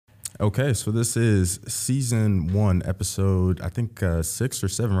Okay, so this is season 1, episode, I think 6 or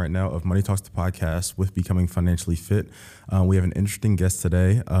 7 right now of Money Talks the podcast with Becoming Financially Fit. We have an interesting guest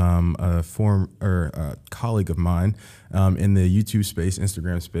today, a colleague of mine in the YouTube space,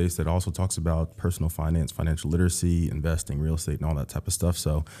 Instagram space, that also talks about personal finance, financial literacy, investing, real estate, and all that type of stuff.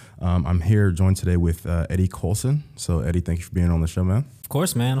 So I'm here joined today with Eddie Colson. So Eddie, thank you for being on the show, man. Of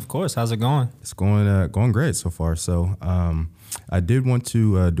course, man. Of course. How's it going? It's going great so far. So I did want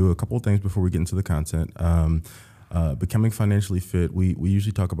to do a couple of things before we get into the content. Becoming Financially Fit, we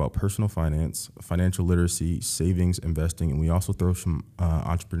usually talk about personal finance, financial literacy, savings, investing, and we also throw some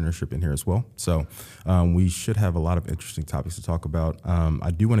entrepreneurship in here as well. So we should have a lot of interesting topics to talk about.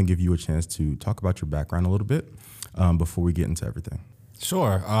 I do want to give you a chance to talk about your background a little bit before we get into everything.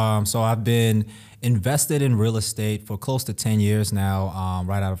 Sure. So I've been invested in real estate for close to 10 years now,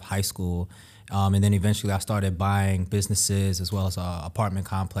 right out of high school. And then eventually I started buying businesses as well as apartment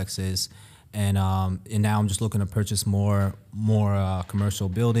complexes. And now I'm just looking to purchase more commercial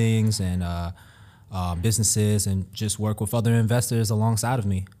buildings and businesses and just work with other investors alongside of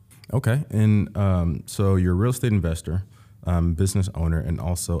me. Okay. And so you're a real estate investor, business owner, and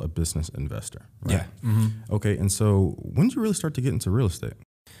also a business investor, right? Yeah. Mm-hmm. Okay. And so when did you really start to get into real estate?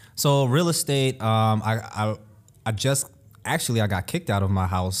 So real estate, I got kicked out of my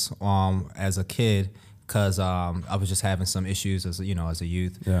house as a kid because I was just having some issues as a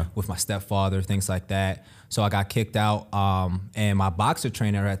youth with my stepfather, things like that. So I got kicked out, and my boxer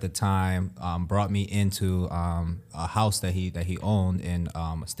trainer at the time brought me into a house that he owned in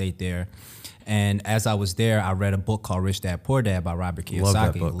a state there. And as I was there, I read a book called Rich Dad Poor Dad by Robert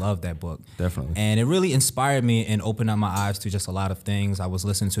Kiyosaki. Love that book. Definitely. And it really inspired me and opened up my eyes to just a lot of things. I was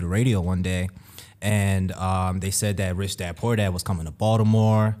listening to the radio one day, and they said that Rich Dad Poor Dad was coming to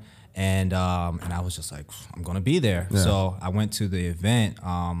Baltimore. And I was just like, I'm gonna be there. Yeah. So I went to the event.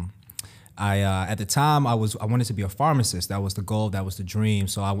 At the time I wanted to be a pharmacist. That was the goal. That was the dream.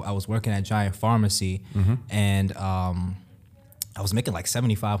 So I was working at Giant Pharmacy, and I was making like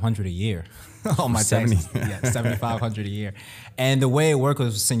 $7,500 a year on my taxes. Yeah, $7,500 a year. And the way it worked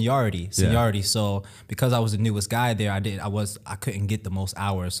was seniority. Yeah. So because I was the newest guy there, I couldn't get the most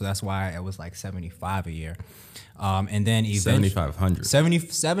hours. So that's why it was like $75 a year. And then eventually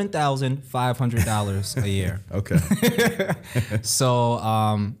 $77,500 a year. Okay. So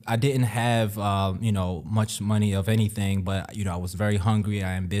I didn't have much money of anything, but I was very hungry,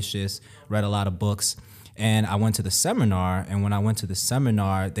 ambitious, read a lot of books. And I went to the seminar, and when I went to the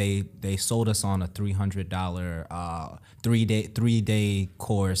seminar, they sold us on a $300 three-day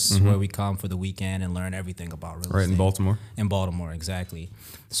course where we come for the weekend and learn everything about real estate. Right, in Baltimore? In Baltimore, exactly.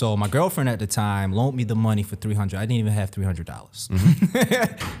 So my girlfriend at the time loaned me the money for $300. I didn't even have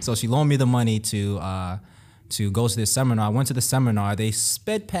 $300. So she loaned me the money to go to this seminar. I went to the seminar. They breezed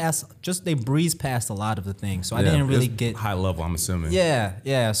past a lot of the things. So I didn't really get high level, I'm assuming.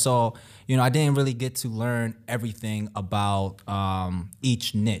 Yeah. So I didn't really get to learn everything about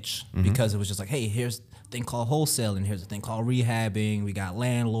each niche because it was just like, hey, here's a thing called wholesaling. Here's a thing called rehabbing. We got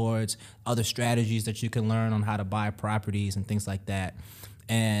landlords, other strategies that you can learn on how to buy properties and things like that.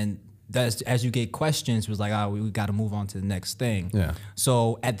 And as you get questions, it was like, we got to move on to the next thing. Yeah.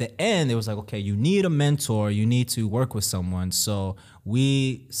 So at the end, it was like, okay, you need a mentor. You need to work with someone. So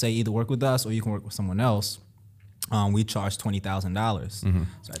we say either work with us or you can work with someone else. We charged $20,000. So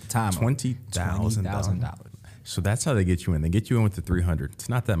at the time, $20,000. So that's how they get you in. They get you in with the 300. It's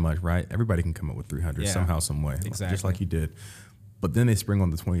not that much, right? Everybody can come up with 300 somehow, some way, exactly. Just like you did. But then they spring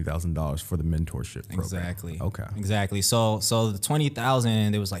on the $20,000 for the mentorship program. Exactly. Okay. Exactly. So the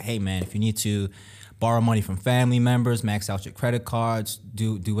 $20,000, it was like, hey man, if you need to borrow money from family members, max out your credit cards,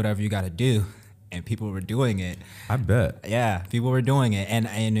 do whatever you got to do. And people were doing it. I bet. Yeah, people were doing it.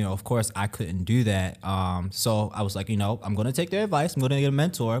 And of course, I couldn't do that. So I was like, I'm going to take their advice. I'm going to get a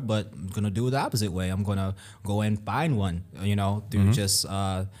mentor, but I'm going to do it the opposite way. I'm going to go and find one, through just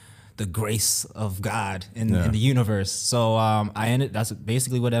the grace of God in the universe. So that's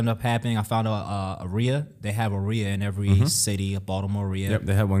basically what ended up happening. I found a RIA. They have a RIA in every city, a Baltimore RIA. Yep,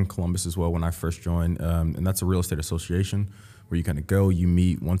 they have one in Columbus as well when I first joined. And that's a real estate association where you kind of go, you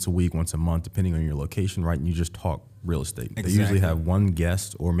meet once a week, once a month, depending on your location, right? And you just talk real estate. Exactly. They usually have one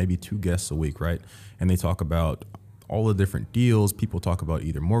guest or maybe 2 guests a week, right? And they talk about all the different deals. People talk about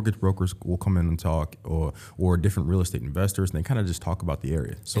either mortgage brokers will come in and talk or different real estate investors, and they kind of just talk about the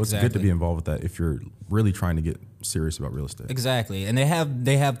area. So It's good to be involved with that if you're really trying to get serious about real estate. Exactly. And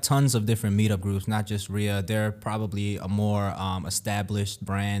they have tons of different meetup groups, not just RIA. They're probably a more established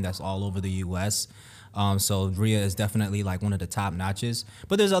brand that's all over the U.S. So RIA is definitely like one of the top notches.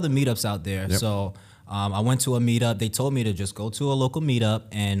 But there's other meetups out there. Yep. So I went to a meetup. They told me to just go to a local meetup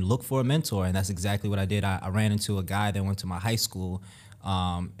and look for a mentor, and that's exactly what I did. I ran into a guy that went to my high school,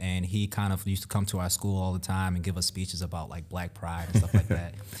 and he kind of used to come to our school all the time and give us speeches about like Black Pride and stuff like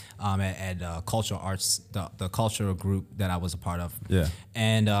that at cultural arts, the cultural group that I was a part of. Yeah.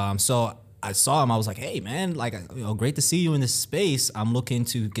 And so I saw him. I was like, hey, man, like, great to see you in this space. I'm looking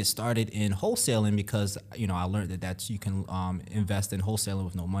to get started in wholesaling because, I learned that you can invest in wholesaling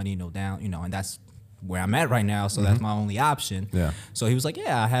with no money, no down, and that's where I'm at right now. So that's my only option. Yeah. So he was like,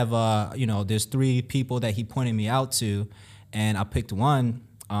 yeah, I have, there's 3 people that he pointed me out to, and I picked one.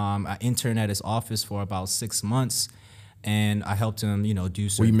 I interned at his office for about 6 months, and I helped him, do certain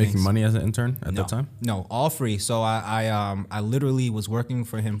things. Were you making money as an intern at that time? No, all free. So I literally was working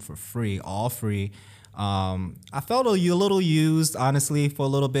for him for free, all free. I felt a little used, honestly, for a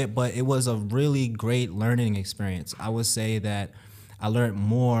little bit, but it was a really great learning experience. I would say that I learned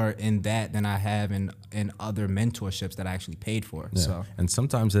more in that than I have in other mentorships that I actually paid for. Yeah. So, and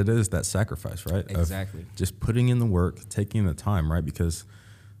sometimes it is that sacrifice, right? Exactly. Of just putting in the work, taking the time, right? Because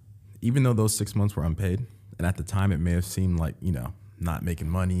even though those 6 months were unpaid, and at the time it may have seemed like, not making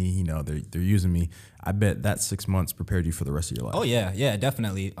money, they're using me, I bet that 6 months prepared you for the rest of your life. Oh, yeah,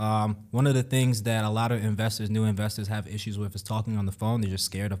 definitely. One of the things that a lot of new investors have issues with is talking on the phone. They're just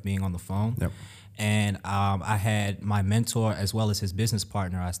scared of being on the phone. Yep. And I had my mentor as well as his business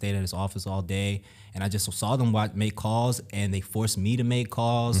partner. I stayed at his office all day, and I just saw them make calls, and they forced me to make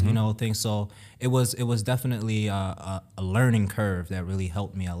calls, things. So it was definitely a learning curve that really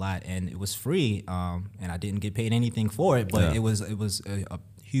helped me a lot, and it was free, and I didn't get paid anything for it, but it was a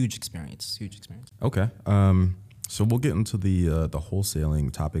huge experience. Okay. So we'll get into the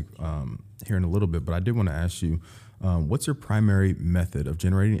wholesaling topic here in a little bit, but I did want to ask you, what's your primary method of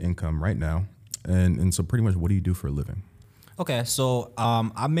generating income right now? And so pretty much, what do you do for a living? Okay, so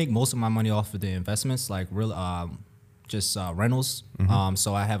I make most of my money off of the investments, like rentals.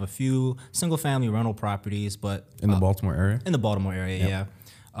 So I have a few single-family rental proproperties, but in the Baltimore area. In the Baltimore area, Yep. yeah.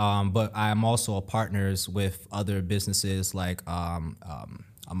 But I'm also partners with other businesses. Like I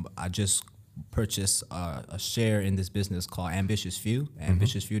just purchased a share in this business called Ambitious Few,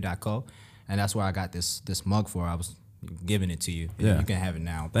 ambitiousfew.co, and that's where I got this mug for. I was giving it to you. Yeah. You can have it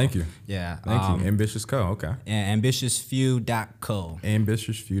now. Thank you. Yeah. Thank you. Ambitious Co. Okay. And ambitiousfew.co.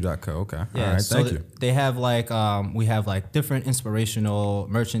 Ambitiousfew.co. Okay. Yeah. All right. So Thank you. They have we have different inspirational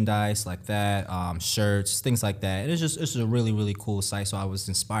merchandise like that, shirts, things like that. And it's just a really, really cool site. So I was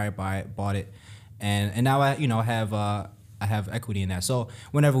inspired by it, bought it, and now I have equity in that. So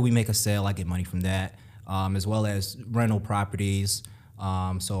whenever we make a sale, I get money from that, as well as rental properties.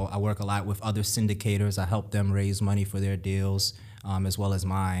 So I work a lot with other syndicators. I help them raise money for their deals, as well as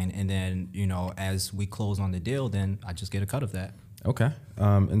mine. And then, as we close on the deal, then I just get a cut of that. Okay.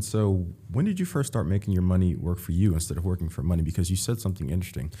 And so when did you first start making your money work for you instead of working for money? Because you said something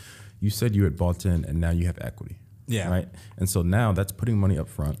interesting. You said you had bought in and now you have equity. Yeah. Right. And so now that's putting money up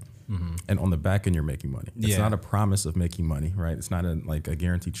front. Mm-hmm. And on the back end, you're making money. It's not a promise of making money, right? It's not a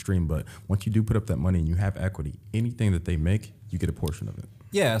guaranteed stream. But once you do put up that money and you have equity, anything that they make, you get a portion of it.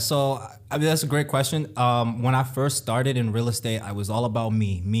 Yeah, so that's a great question. When I first started in real estate, I was all about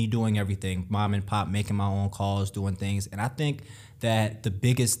me doing everything, mom and pop, making my own calls, doing things. And I think that the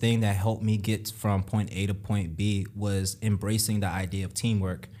biggest thing that helped me get from point A to point B was embracing the idea of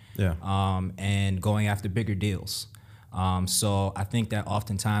teamwork. Yeah. And going after bigger deals. So I think that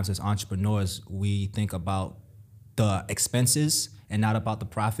oftentimes as entrepreneurs, we think about the expenses and not about the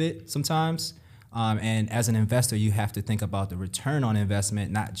profit sometimes. And as an investor, you have to think about the return on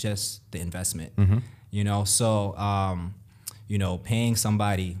investment, not just the investment. Mm-hmm. So paying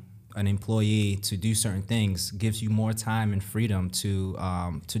somebody, an employee, to do certain things gives you more time and freedom to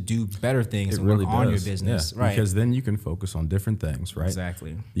do better things and work on your business. Yeah, right? Because then you can focus on different things, right?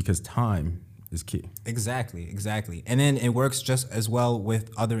 Exactly. Because time is key. Exactly. And then it works just as well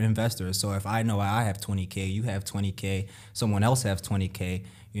with other investors. So if I know I have 20K, you have 20K, someone else has 20K,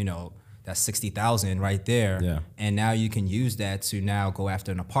 that's 60,000 right there. Yeah. And now you can use that to now go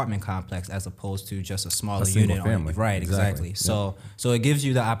after an apartment complex as opposed to just a smaller single unit. Family. Right, exactly. So it gives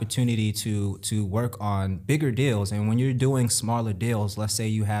you the opportunity to work on bigger deals. And when you're doing smaller deals, let's say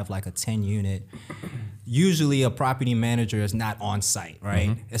you have like a 10 unit, usually a property manager is not on site, right?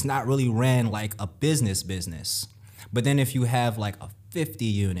 Mm-hmm. It's not really ran like a business. But then if you have like a 50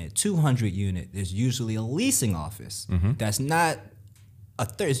 unit, 200 unit, there's usually a leasing office. Mm-hmm. That's not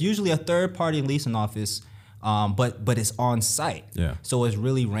it's usually a third-party leasing office but it's on site. Yeah. So it's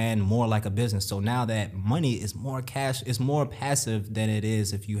really ran more like a business. So now that money is more cash, it's more passive than it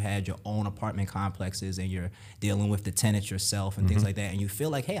is if you had your own apartment complexes and you're dealing with the tenants yourself and things like that. And you feel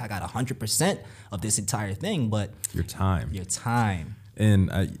like, hey, I got 100% of this entire thing, but Your time.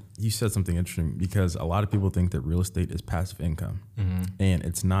 And you said something interesting, because a lot of people think that real estate is passive income, and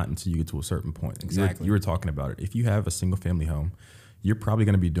it's not until you get to a certain point. Exactly. You were talking about it. If you have a single family home, you're probably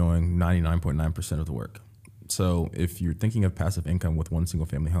going to be doing 99.9% of the work. So if you're thinking of passive income with one single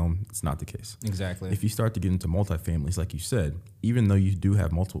family home, it's not the case. Exactly. If you start to get into multifamilies, like you said, even though you do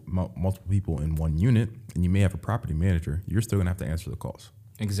have multiple people in one unit, and you may have a property manager, you're still going to have to answer the calls.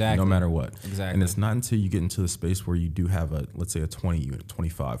 Exactly. No matter what. Exactly. And it's not until you get into the space where you do have let's say a 20 unit,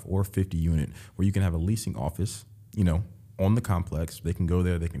 25 or 50 unit, where you can have a leasing office, on the complex. They can go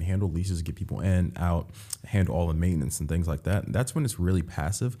there, they can handle leases, get people in, out, handle all the maintenance and things like that. And that's when it's really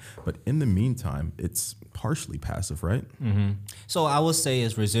passive. But in the meantime, it's partially passive, right? So I would say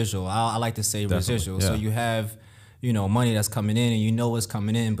it's residual. I like to say Definitely, residual. yeah. So you have, money that's coming in, and you know it's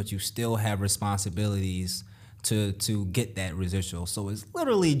coming in, but you still have responsibilities to get that residual. So it's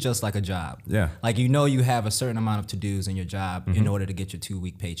literally just like a job. Yeah. Like you have a certain amount of to-dos in your job in order to get your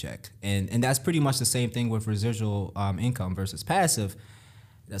 2-week paycheck. And that's pretty much the same thing with residual income versus passive.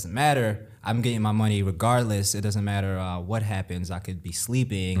 It doesn't matter. I'm getting my money regardless. It doesn't matter what happens. I could be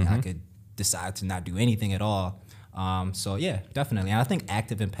sleeping. I could decide to not do anything at all. So yeah, definitely. And I think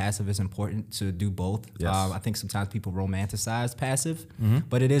active and passive is important to do both. Yes. I think sometimes people romanticize passive,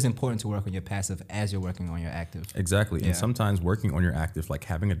 but it is important to work on your passive as you're working on your active. Exactly. Yeah. And sometimes working on your active, like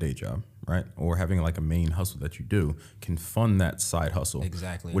having a day job, right? Or having like a main hustle that you do, can fund that side hustle.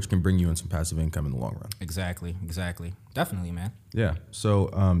 Exactly. Which can bring you in some passive income in the long run. Exactly. Definitely, man. Yeah. So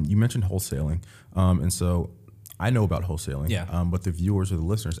you mentioned wholesaling. And so I know about wholesaling, Yeah. But the viewers or the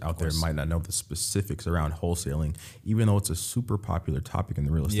listeners out there might not know the specifics around wholesaling, even though it's a super popular topic in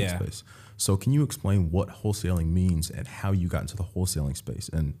the real estate space. So can you explain what wholesaling means and how you got into the wholesaling space,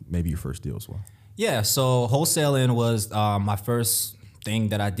 and maybe your first deal as well? Yeah, so wholesaling was my first thing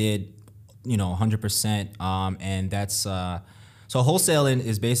that I did, 100%. And that's, so wholesaling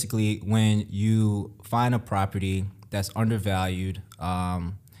is basically when you find a property that's undervalued,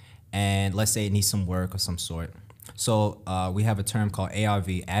 and let's say it needs some work of some sort. So we have a term called ARV,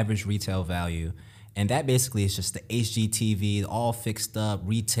 average retail value. And that basically is just the HGTV, all fixed up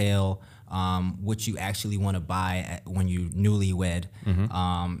retail, what you actually want to buy when you newlywed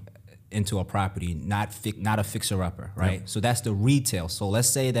into a property, not a fixer-upper, right? Yep. So that's the retail. So let's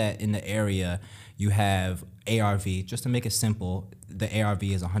say that in the area you have ARV, just to make it simple, the ARV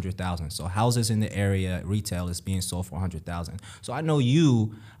is 100,000. So houses in the area, retail is being sold for 100,000. So I know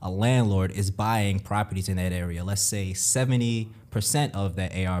you, a landlord, is buying properties in that area. Let's say 70% of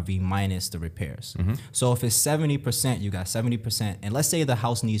that ARV minus the repairs. So if it's 70%, you got 70%, and let's say the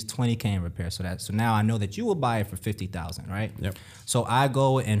house needs 20K in repairs. So now I know that you will buy it for 50,000, right? Yep. So I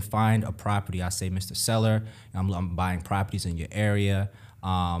go and find a property. I say, Mr. Seller, I'm buying properties in your area.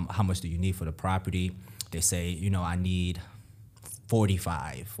 How much do you need for the property? They say, I need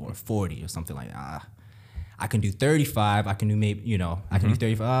 45 or 40 or something like that. I can do 35. I can do maybe, I can do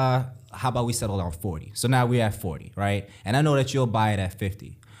 35. How about we settle on 40? So now we're at 40, right? And I know that you'll buy it at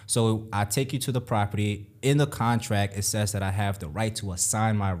 50. So I take you to the property. In the contract, it says that I have the right to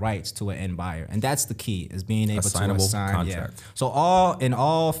assign my rights to an end buyer. And that's the key, is being able to assign. Contract. Yeah. So in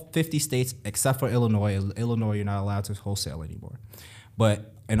all 50 states, except for Illinois, you're not allowed to wholesale anymore.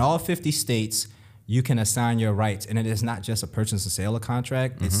 But in all 50 states, you can assign your rights. And it is not just a purchase and sale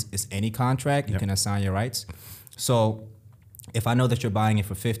contract. It's any contract. You can assign your rights. So if I know that you're buying it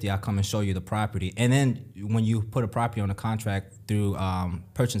for 50, I'll come and show you the property. And then when you put a property on a contract through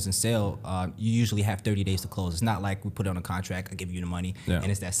purchase and sale, you usually have 30 days to close. It's not like we put it on a contract, I give you the money, and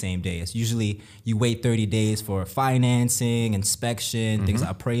it's that same day. It's usually you wait 30 days for financing, inspection, things like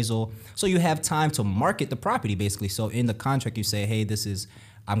appraisal. So you have time to market the property, basically. So in the contract, you say, hey,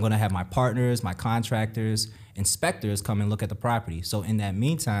 I'm going to have my partners, my contractors, inspectors come and look at the property. So in that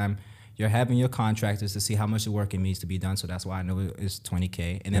meantime, you're having your contractors to see how much the work needs to be done. So that's why I know it's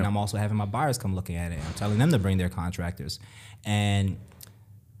 20K. And then I'm also having my buyers come looking at it. I'm telling them to bring their contractors. And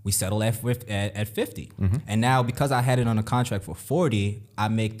we settle at 50. And now because I had it on a contract for 40, I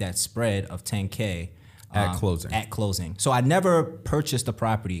make that spread of 10K. At closing. At closing. So I never purchased the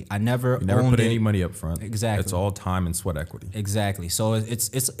property. I never You never owned put it. any money up front. Exactly. It's all time and sweat equity. Exactly. So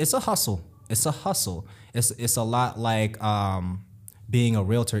it's a hustle. It's a hustle. It's a lot like being a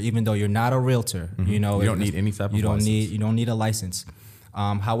realtor, even though you're not a realtor. You don't need any type of license. You don't need a license.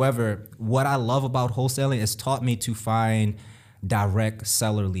 However, what I love about wholesaling is taught me to find direct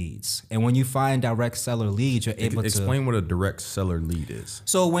seller leads. And when you find direct seller leads, you're able to explain what a direct seller lead is.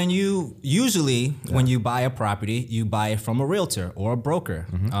 So when you when you buy a property, you buy it from a realtor or a broker,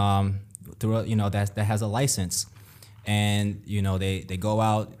 through that has a license. And they go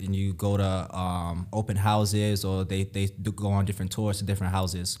out and you go to open houses, or they do go on different tours to different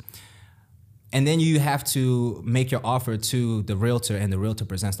houses. And then you have to make your offer to the realtor, and the realtor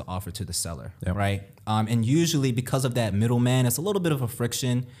presents the offer to the seller, right? And usually because of that middleman, it's a little bit of a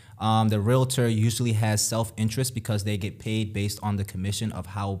friction. The realtor usually has self-interest because they get paid based on the commission of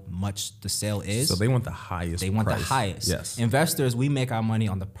how much the sale is. So they want the highest They want price. the highest. Yes. Investors, we make our money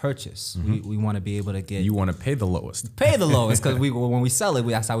on the purchase. We want to be able to get... You want to pay the lowest. Pay the lowest, because when we sell it,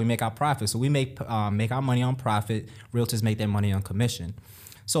 that's how we make our profit. So we make our money on profit. Realtors make their money on commission.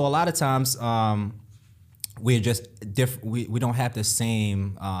 So a lot of times we're just we don't have the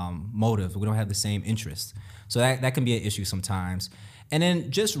same motive. We don't have the same interest. So that can be an issue sometimes. And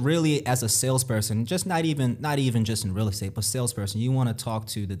then just really as a salesperson, just not even just in real estate, but salesperson, you want to talk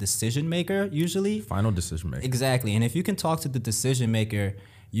to the decision maker usually. Final decision maker. Exactly. And if you can talk to the decision maker,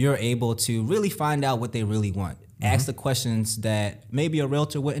 you're able to really find out what they really want. Ask the questions that maybe a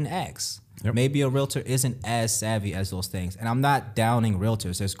realtor wouldn't ask. Yep. Maybe a realtor isn't as savvy as those things. And I'm not downing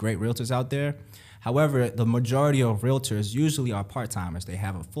realtors. There's great realtors out there. However, the majority of realtors usually are part-timers. They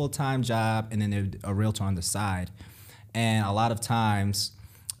have a full-time job and then they're a realtor on the side. And a lot of times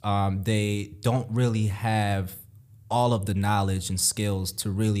they don't really have all of the knowledge and skills to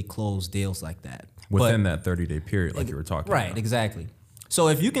really close deals like that. Within that 30-day period, like you were talking about. Right, exactly. So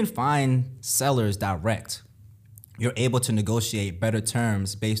if you can find sellers direct, you're able to negotiate better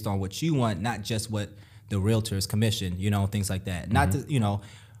terms based on what you want, not just what the realtor's commission, things like that. Not to,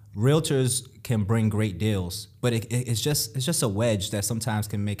 realtors can bring great deals, but it's just a wedge that sometimes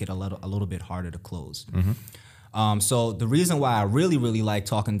can make it a little bit harder to close. So the reason why I really, really like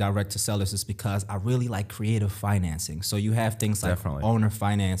talking direct to sellers is because I really like creative financing. So you have things like owner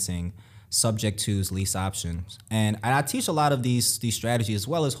financing, subject to's, lease options. And I teach a lot of these strategies as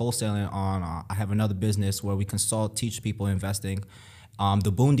well as wholesaling on, I have another business where we teach people investing,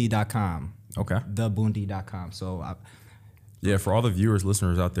 theboondie.com. Okay. Theboondie.com. So yeah, for all the viewers,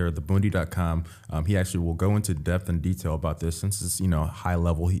 listeners out there, theboondie.com, he actually will go into depth and detail about this. Since it's, high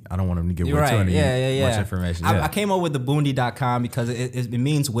level, I don't want him to give away too much information. I came up with theboondie.com because it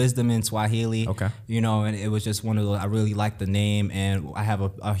means wisdom in Swahili. Okay. And it was just one of those, I really like the name, and I have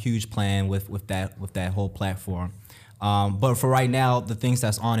a huge plan with that whole platform. But for right now, the things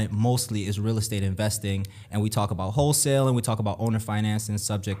that's on it mostly is real estate investing, and we talk about wholesale, and we talk about owner financing,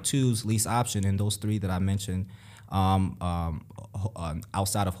 subject to's, lease option, and those three that I mentioned.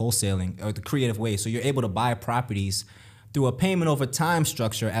 Outside of wholesaling, or the creative way. So you're able to buy properties through a payment over time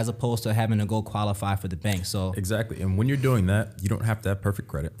structure as opposed to having to go qualify for the bank. So exactly. And when you're doing that, you don't have to have perfect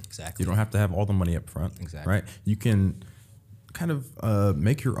credit. Exactly. You don't have to have all the money up front. Exactly. Right? You can kind of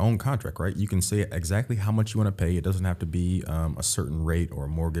make your own contract, right? You can say exactly how much you want to pay. It doesn't have to be a certain rate or a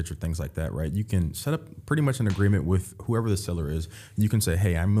mortgage or things like that, right? You can set up pretty much an agreement with whoever the seller is. You can say,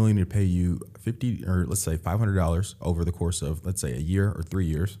 hey, I'm willing to pay you $50 or let's say $500 over the course of, let's say, a year or 3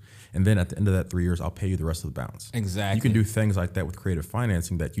 years. And then at the end of that 3 years, I'll pay you the rest of the balance. Exactly. You can do things like that with creative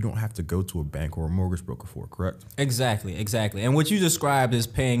financing that you don't have to go to a bank or a mortgage broker for, correct? Exactly. And what you described is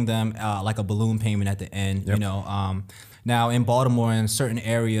paying them like a balloon payment at the end, Yep. Now in Baltimore, in certain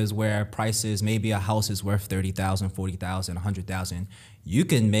areas where prices, maybe a house is worth $30,000, $40,000, $100,000, you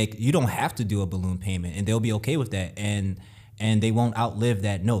don't have to do a balloon payment, and they'll be okay with that, and they won't outlive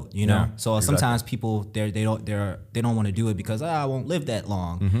that note, Yeah, So exactly. sometimes people they don't want to do it because I won't live that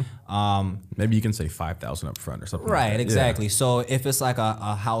long. Maybe you can say $5,000 up front or something. Right, like that. exactly. Yeah. So if it's like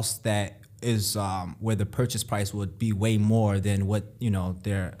a house that is where the purchase price would be way more than what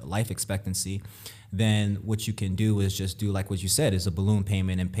their life expectancy, then what you can do is just do like what you said, is a balloon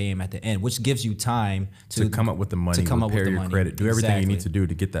payment and pay them at the end, which gives you time to come up with the money, repair your credit, do everything you need to do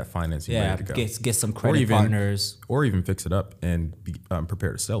to get that financing ready to go. Get some credit partners. Or even fix it up and be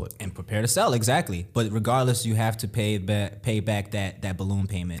prepared to sell it. And prepare to sell, exactly. But regardless, you have to pay back that balloon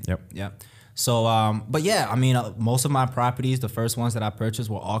payment. Yep. So, but yeah, I mean, most of my properties, the first ones that I purchased,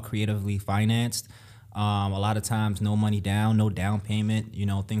 were all creatively financed. A lot of times, no money down, no down payment,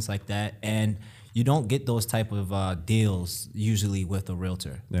 things like that. And you don't get those type of deals usually with a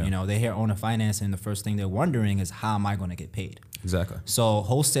realtor. Yeah. They hear owner financing, the first thing they're wondering is, how am I going to get paid? Exactly. So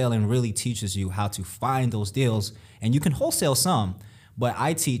wholesaling really teaches you how to find those deals, and you can wholesale some, But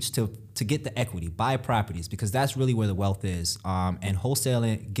I teach to get the equity, buy properties, because that's really where the wealth is. And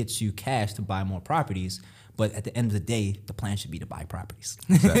wholesaling gets you cash to buy more properties. But at the end of the day, the plan should be to buy properties.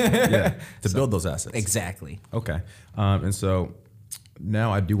 Exactly. Yeah, to build those assets. Exactly. Okay. And so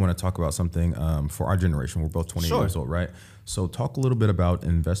now I do want to talk about something for our generation. We're both 20 years old, right? So talk a little bit about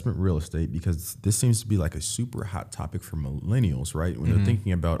investment real estate, because this seems to be like a super hot topic for millennials, right? When they're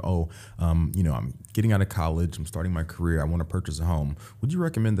thinking about, I'm getting out of college, I'm starting my career, I want to purchase a home. Would you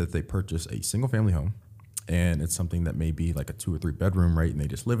recommend that they purchase a single family home, and it's something that may be like a 2 or 3 bedroom, right? And they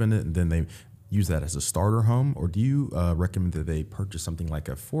just live in it, and then they use that as a starter home? Or do you recommend that they purchase something like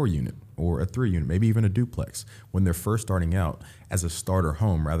a 4-unit or a 3-unit, maybe even a duplex, when they're first starting out, as a starter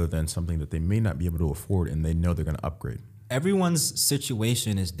home, rather than something that they may not be able to afford and they know they're going to upgrade? Everyone's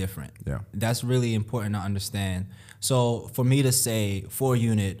situation is different. Yeah. That's really important to understand. So for me to say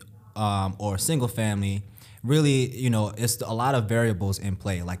 4-unit or single family, really, it's a lot of variables in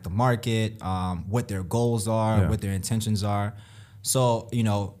play, like the market, what their goals are, what their intentions are. So,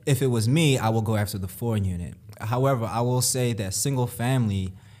 if it was me, I will go after the 4-unit. However, I will say that single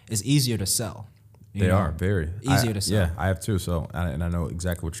family is easier to sell. They are very easier to sell. Yeah, I have too. So, and I know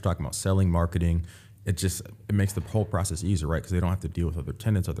exactly what you're talking about. Selling, marketing, it makes the whole process easier, right? Because they don't have to deal with other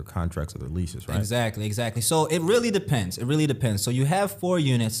tenants, other contracts, other leases, right? Exactly. So it really depends. So you have 4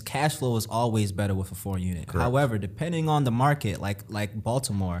 units. Cash flow is always better with a 4-unit. Correct. However, depending on the market, like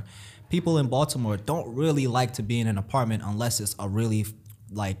Baltimore, people in Baltimore don't really like to be in an apartment unless it's a really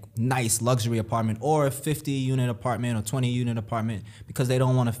nice luxury apartment, or a 50-unit apartment or 20-unit apartment, because they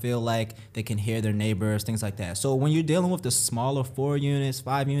don't want to feel like they can hear their neighbors, things like that. So when you're dealing with the smaller 4 units,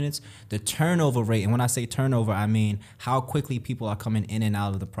 5 units, the turnover rate, and when I say turnover, I mean how quickly people are coming in and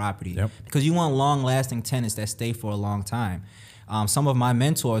out of the property. Yep. Because you want long-lasting tenants that stay for a long time. Some of my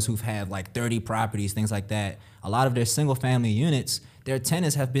mentors who've had 30 properties, things like that, a lot of their single-family units, their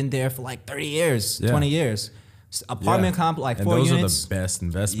tenants have been there for 30 years, 20 years. Apartment complex, 4 units. And those are the best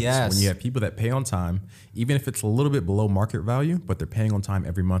investments. Yes. When you have people that pay on time, even if it's a little bit below market value, but they're paying on time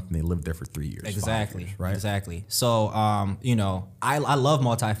every month and they live there for 3 years. Exactly. 5 years, right? Exactly. So, I love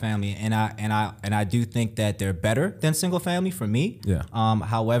multifamily, and I do think that they're better than single family for me. Yeah.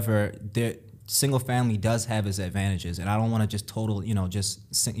 However, single family does have its advantages, and I don't want to just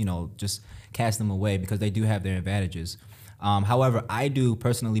just cast them away, because they do have their advantages. However, I do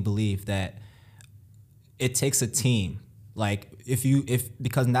personally believe that it takes a team.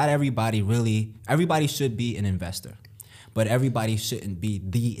 Because not everybody should be an investor, but everybody shouldn't be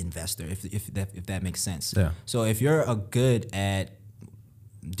the investor, if that makes sense. Yeah. So if you're good at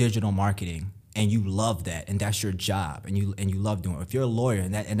digital marketing and you love that, and that's your job, and you love doing it, if you're a lawyer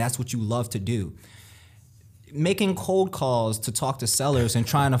and that's what you love to do, making cold calls to talk to sellers and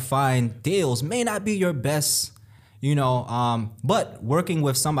trying to find deals may not be your best. But working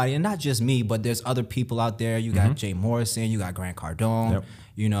with somebody, and not just me, but there's other people out there. You got Jay Morrison, you got Grant Cardone.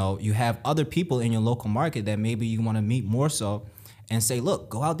 Yep. You have other people in your local market that maybe you want to meet more so, and say,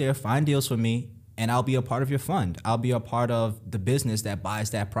 look, go out there, find deals for me, and I'll be a part of your fund. I'll be a part of the business that buys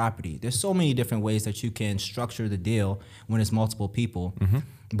that property. There's so many different ways that you can structure the deal when it's multiple people,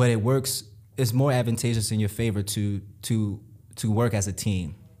 but it works. It's more advantageous in your favor to work as a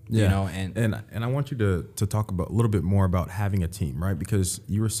team. Yeah, and I want you to talk about a little bit more about having a team, right? Because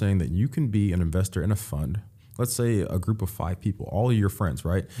you were saying that you can be an investor in a fund. Let's say a group of 5 people, all of your friends,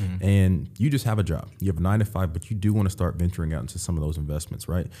 right? And you just have a job. You have a 9 to 5, but you do want to start venturing out into some of those investments,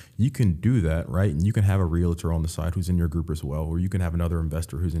 right? You can do that, right? And you can have a realtor on the side who's in your group as well, or you can have another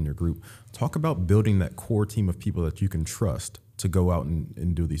investor who's in your group. Talk about building that core team of people that you can trust to go out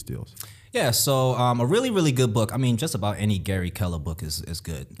and do these deals. Yeah, so a really, really good book. I mean, just about any Gary Keller book is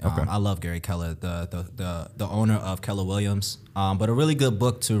good. Okay. I love Gary Keller, the owner of Keller Williams. But a really good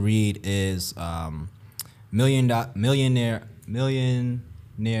book to read is Millionaire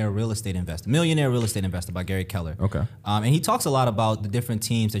Real Estate Investor by Gary Keller. Okay. And he talks a lot about the different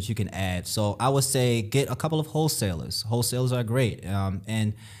teams that you can add. So I would say get a couple of wholesalers. Wholesalers are great.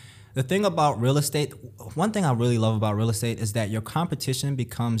 And the thing about real estate, one thing I really love about real estate is that your competition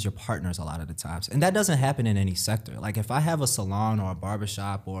becomes your partners a lot of the times. And that doesn't happen in any sector. Like if I have a salon or a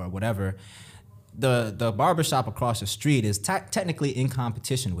barbershop or whatever, the barbershop across the street is technically in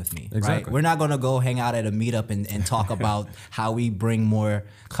competition with me, exactly. Right? We're not going to go hang out at a meetup and talk about how we bring more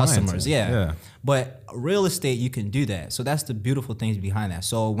customers. Yeah. But real estate, you can do that. So that's the beautiful things behind that.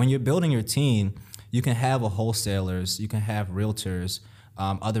 So when you're building your team, you can have wholesalers, you can have realtors,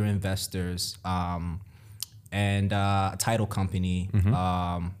 other investors, and a title company.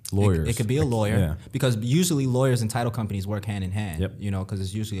 Lawyers. It could be a lawyer, yeah. Because usually lawyers and title companies work hand in hand. Yep. Because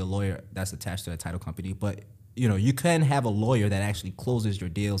it's usually a lawyer that's attached to a title company. But you can have a lawyer that actually closes your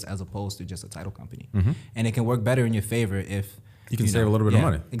deals as opposed to just a title company. And it can work better in your favor if you can save a little bit of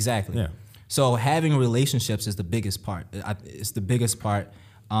money. Exactly. Yeah. So having relationships is the biggest part. It's the biggest part,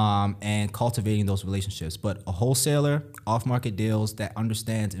 and cultivating those relationships. But a wholesaler, off-market deals that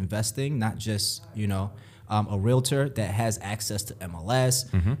understands investing, not just, a realtor that has access to MLS,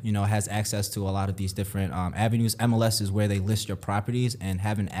 has access to a lot of these different avenues. MLS is where they list your properties, and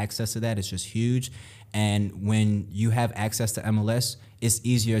having access to that is just huge. And when you have access to MLS, it's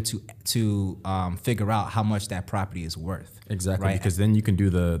easier to figure out how much that property is worth. Exactly, right? Because then you can do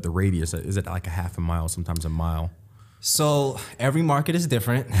the radius. Is it like a half a mile, sometimes a mile? So every market is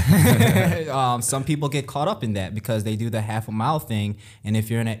different. Some people get caught up in that because they do the half a mile thing. And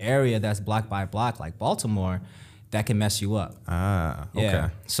if you're in an area that's block by block like Baltimore, that can mess you up. Okay. Yeah.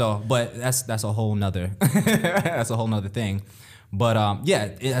 So, but that's a whole nother that's a whole nother thing. But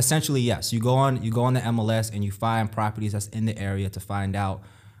essentially yes, you go on the MLS and you find properties that's in the area to find out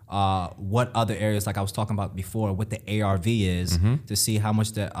what other areas, like I was talking about before, what the ARV is, to see how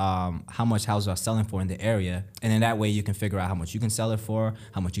much houses are selling for in the area, and then that way you can figure out how much you can sell it for,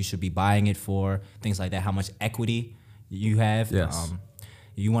 how much you should be buying it for, things like that, how much equity you have. Yes.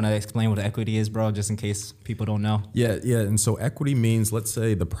 You want to explain what equity is, bro, just in case people don't know? Yeah. And so equity means, let's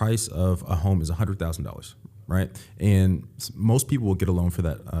say the price of a home is $100,000. Right, and most people will get a loan for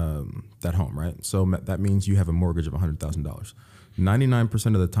that home, right? So that means you have a mortgage of $100,000. 99%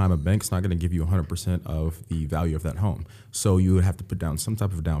 of the time, a bank's not going to give you 100% of the value of that home. So you would have to put down some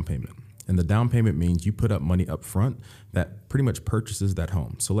type of down payment, and the down payment means you put up money up front that pretty much purchases that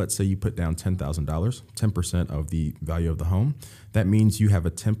home. So let's say you put down $10,000, 10% of the value of the home. That means you have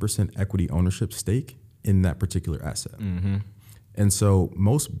a 10% equity ownership stake in that particular asset. And so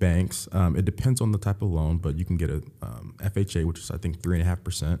most banks, it depends on the type of loan, but you can get a FHA, which is I think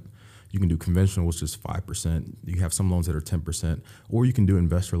 3.5%. You can do conventional, which is 5%. You have some loans that are 10%, or you can do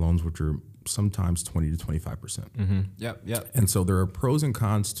investor loans, which are sometimes 20 to 25%. Yep. And so there are pros and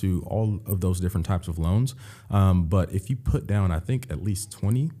cons to all of those different types of loans. But if you put down, I think at least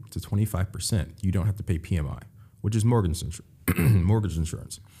 20 to 25%, you don't have to pay PMI, which is mortgage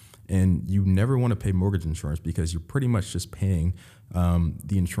insurance. And you never want to pay mortgage insurance because you're pretty much just paying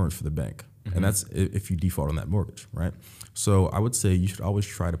the insurance for the bank. And that's if you default on that mortgage, right? So I would say you should always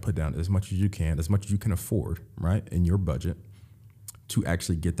try to put down as much as you can afford, right, in your budget to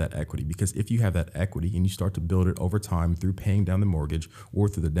actually get that equity. Because if you have that equity and you start to build it over time through paying down the mortgage or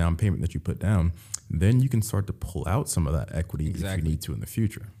through the down payment that you put down, then you can start to pull out some of that equity if you need to in the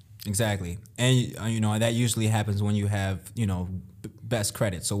future. Exactly. And, that usually happens when you have, best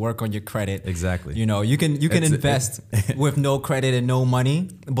credit. So work on your credit. Exactly. You can invest with no credit and no money,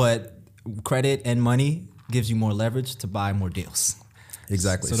 but credit and money gives you more leverage to buy more deals.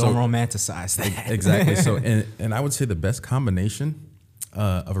 Exactly. So don't romanticize that. Exactly. So, and I would say the best combination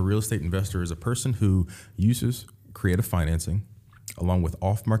of a real estate investor is a person who uses creative financing along with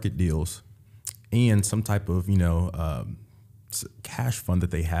off-market deals and some type of, cash fund that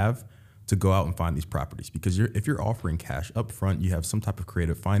they have to go out and find these properties. Because if you're offering cash up front, you have some type of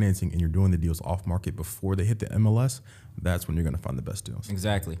creative financing and you're doing the deals off market before they hit the MLS, that's when you're going to find the best deals.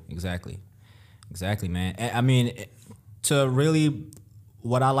 Exactly, man. I mean, to really,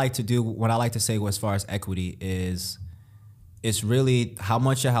 what I like to say as far as equity is, it's really how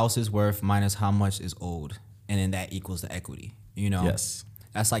much your house is worth minus how much is owed. And then that equals the equity, Yes.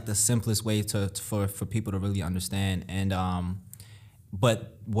 That's like the simplest way for people to really understand. And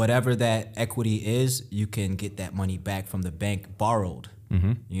but whatever that equity is, you can get that money back from the bank borrowed,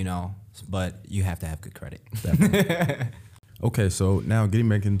 but you have to have good credit. Okay, so now getting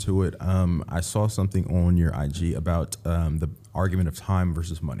back into it, I saw something on your IG about the argument of time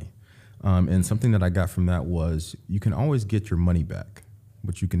versus money. And something that I got from that was you can always get your money back,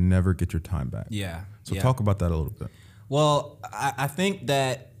 but you can never get your time back. Yeah. So talk about that a little bit. Well, I think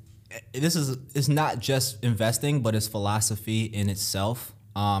that it's not just investing, but it's philosophy in itself.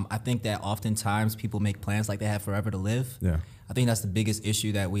 I think that oftentimes people make plans like they have forever to live. Yeah. I think that's the biggest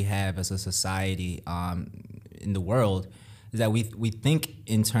issue that we have as a society in the world, is that we think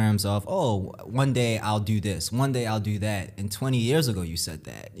in terms of, one day I'll do this, one day I'll do that. And 20 years ago you said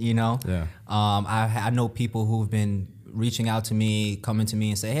that, Yeah. I know people who've been reaching out to me, coming to me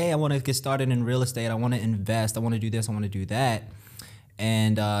and say, hey, I want to get started in real estate. I want to invest. I want to do this. I want to do that.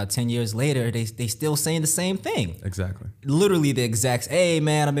 And 10 years later, they still saying the same thing. Exactly. Literally the exact, hey,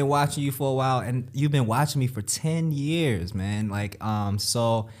 man, I've been watching you for a while. And you've been watching me for 10 years, man.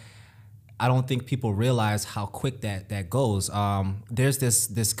 So I don't think people realize how quick that goes. There's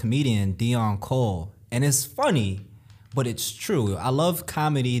this comedian, Dion Cole, and it's funny, but it's true. I love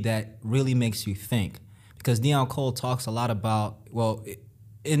comedy that really makes you think. because Dion Cole talks a lot about, well,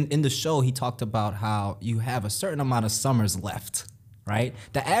 in the show, he talked about how you have a certain amount of summers left, right?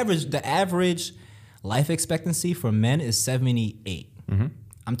 The average life expectancy for men is 78.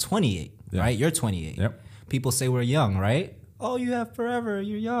 I'm 28, right? You're 28. Yep. People say we're young, right? Oh, you have forever.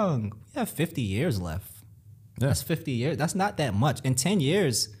 You're young. We have 50 years left. Yeah. That's 50 years. That's not that much. And 10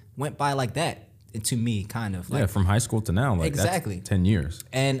 years went by like that. And to me, kind of. Like, yeah, from high school to now, like exactly. That's 10 years.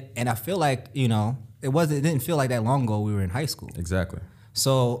 And I feel like, you know, it didn't feel like that long ago we were in high school. Exactly.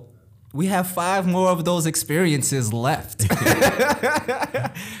 So we have 5 more of those experiences left.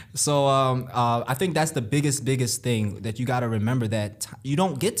 So I think that's the biggest thing that you got to remember, that you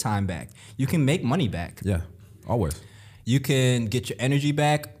don't get time back. You can make money back. Yeah, always. You can get your energy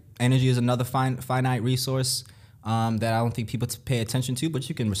back. Energy is another finite resource that I don't think people pay attention to, but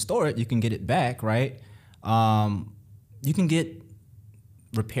you can restore it. You can get it back, right? You can get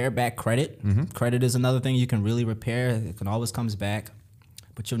repair back credit. Credit is another thing you can really repair. It can always comes back,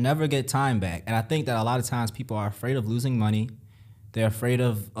 but you'll never get time back. And I think that a lot of times people are afraid of losing money. They're afraid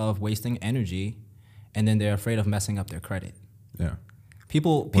of wasting energy, and then they're afraid of messing up their credit. Yeah.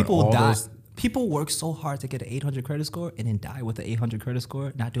 People die. People work so hard to get an 800 credit score and then die with an 800 credit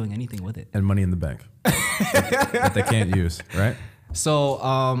score, not doing anything with it. And money in the bank that they can't use, right? So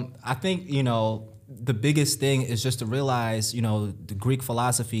I think, you know, the biggest thing is just to realize, you know, the Greek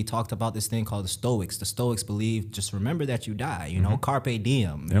philosophy talked about this thing called the Stoics. The Stoics believe, just remember that you die, you know, carpe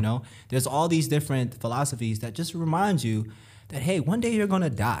diem, you know. There's all these different philosophies that just remind you that, hey, one day you're going to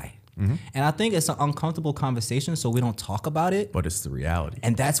die. And I think it's an uncomfortable conversation, so we don't talk about it. But it's the reality.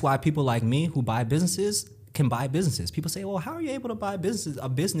 And that's why people like me who buy businesses can buy businesses. People say, well, how are you able to buy a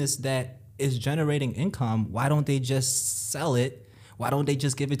business that is generating income? Why don't they just sell it? Why don't they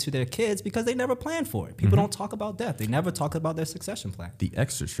just give it to their kids? Because they never planned for it. People don't talk about death. They never talk about their succession plan. The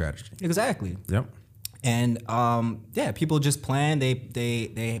exit strategy. Exactly. Yep. And yeah, people just plan. They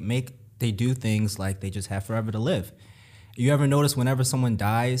do things like they just have forever to live. You ever notice whenever someone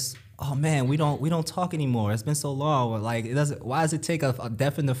dies, oh man, we don't talk anymore. It's been so long. Like, why does it take a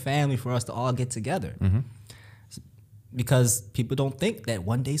death in the family for us to all get together? Because people don't think that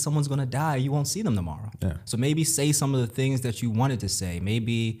one day someone's gonna die. You won't see them tomorrow. Yeah. So maybe say some of the things that you wanted to say.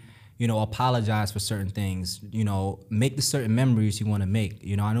 Maybe, you know, apologize for certain things. You know, make the certain memories you want to make.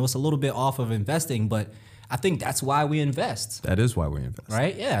 You know, I know it's a little bit off of investing, but I think that's why we invest. That is why we invest.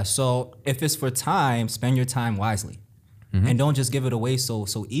 Right? Yeah. So if it's for time, spend your time wisely. And don't just give it away so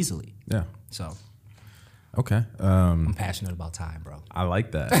easily. Yeah. So, okay. I'm passionate about time, bro. I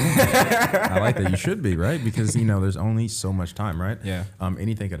like that. I like that. You should be, right? Because, you know, there's only so much time, right? Yeah.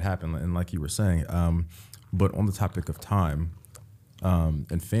 Anything could happen, and like you were saying. But on the topic of time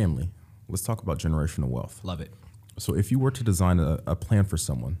and family, let's talk about generational wealth. Love it. So if you were to design a plan for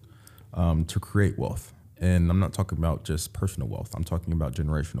someone to create wealth, and I'm not talking about just personal wealth, I'm talking about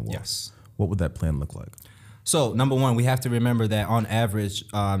generational wealth. Yes. What would that plan look like? So number one, we have to remember that on average,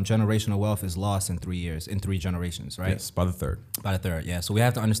 generational wealth is lost in 3 years, in 3 generations, right? Yes, by the third. By the third, yeah. So we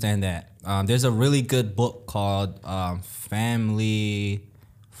have to understand that. There's a really good book called Family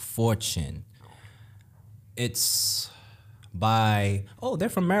Fortune. It's by, they're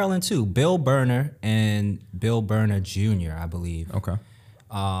from Maryland too. Bill Burner and Bill Burner Jr., I believe. Okay.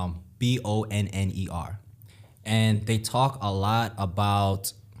 Bonner. And they talk a lot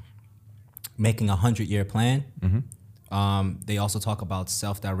about making a 100-year plan. They also talk about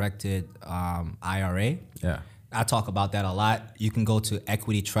self-directed IRA. Yeah. I talk about that a lot. You can go to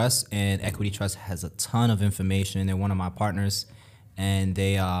Equity Trust, and Equity Trust has a ton of information. They're one of my partners, and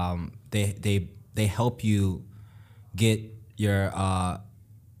they help you get your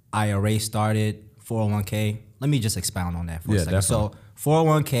IRA started, 401k. Let me just expound on that for a second. Definitely. So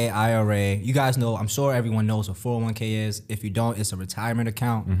 401k, IRA, you guys know, I'm sure everyone knows what 401k is. If you don't, it's a retirement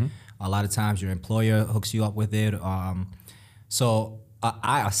account. A lot of times your employer hooks you up with it. So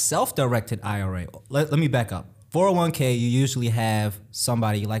a self-directed IRA, let me back up. 401k, you usually have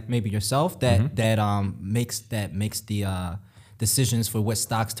somebody like maybe yourself that makes the decisions for what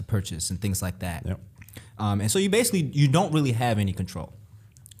stocks to purchase and things like that. Yep. And so you don't really have any control,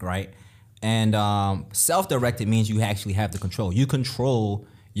 right? And self-directed means you actually have the control. You control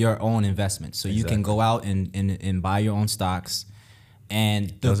your own investments. So you can go out and buy your own stocks.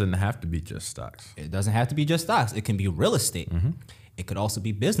 And doesn't have to be just stocks. It doesn't have to be just stocks. It can be real estate. It could also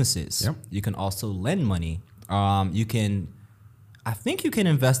be businesses. Yep. You can also lend money. I think you can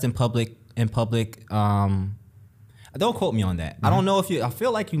invest in public. Don't quote me on that. I don't know if I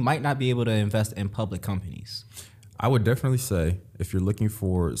feel like you might not be able to invest in public companies. I would definitely say if you're looking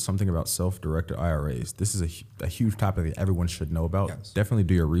for something about self-directed IRAs, this is a huge topic that everyone should know about. Yes. Definitely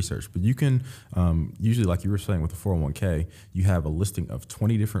do your research. But you can usually, like you were saying with the 401k, you have a listing of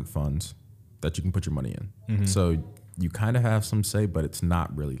 20 different funds that you can put your money in. So you kind of have some say, but it's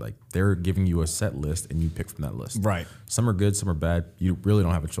not really like they're giving you a set list and you pick from that list. Right. Some are good, some are bad. You really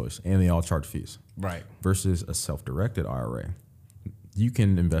don't have a choice, and they all charge fees. Right. Versus a self-directed IRA, you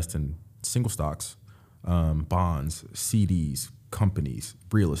can invest in single stocks, bonds, CDs, companies,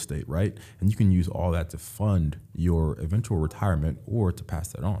 real estate, right? And you can use all that to fund your eventual retirement or to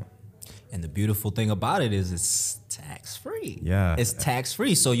pass that on. And the beautiful thing about it is it's tax-free. Yeah. It's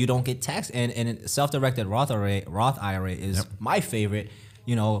tax-free, so you don't get taxed. And self-directed Roth IRA is my favorite.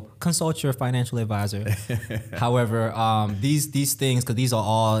 You know, consult your financial advisor. However, these things, because these are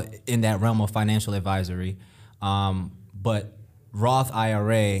all in that realm of financial advisory, but Roth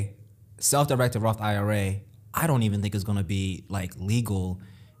IRA, self-directed Roth IRA, I don't even think it's going to be like legal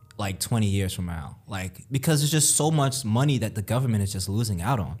like 20 years from now, like, because there's just so much money that the government is just losing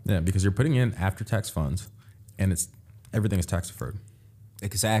out on. Yeah, because you're putting in after-tax funds, and everything is tax deferred.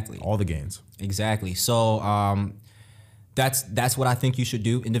 Exactly. All the gains. Exactly. So that's what I think you should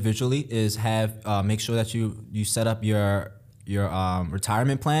do individually is have make sure that you set up your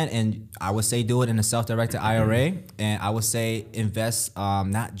retirement plan, and I would say do it in a self-directed IRA, and I would say invest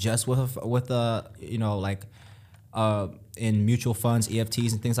not just with a you know, like in mutual funds,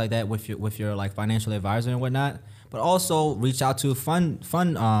 EFTs and things like that with your like financial advisor and whatnot, but also reach out to fund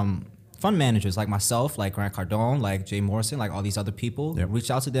managers like myself, like Grant Cardone, like Jay Morrison, like all these other people. Yep. Reach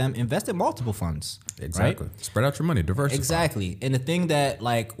out to them, invest in multiple funds. Exactly. Right? Spread out your money, diversify. Exactly. And the thing that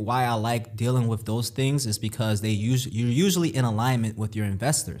like why I like dealing with those things is because you're usually in alignment with your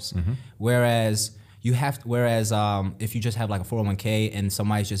investors. Whereas if you just have like a 401k and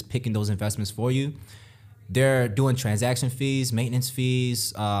somebody's just picking those investments for you, they're doing transaction fees, maintenance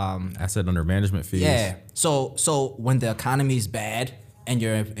fees, asset under management fees. Yeah. So when the economy is bad and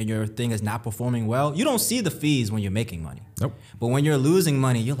your thing is not performing well, you don't see the fees when you're making money. Nope. But when you're losing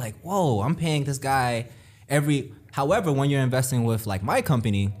money, you're like, whoa, I'm paying this guy However, when you're investing with like my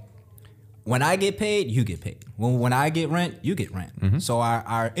company, when I get paid, you get paid. When I get rent, you get rent. So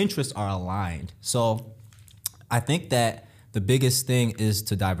our interests are aligned. So I think that the biggest thing is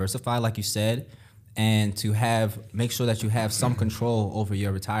to diversify, like you said, and to make sure that you have some control over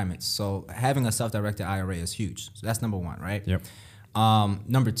your retirement. So having a self-directed IRA is huge. So that's number one, right? Yep.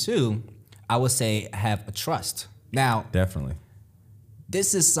 Number two, I would say have a trust. Now, Definitely.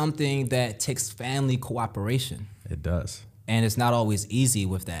 this is something that takes family cooperation. It does. And it's not always easy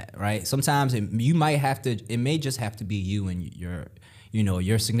with that, right? Sometimes it may just have to be you and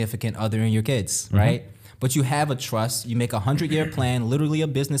your significant other and your kids, right? But you have a trust. You make a 100-year plan, literally a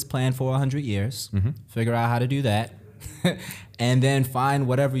business plan for 100 years. Figure out how to do that. And then find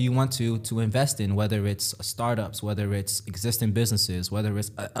whatever you want to invest in, whether it's startups, whether it's existing businesses, whether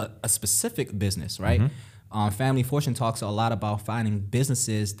it's a specific business, right? Family Fortune talks a lot about finding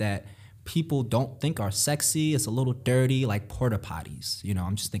businesses that people don't think are sexy. It's a little dirty, like porta potties. You know,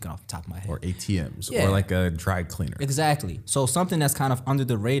 I'm just thinking off the top of my head. Or ATMs, Yeah. or like a dry cleaner. Exactly. So something that's kind of under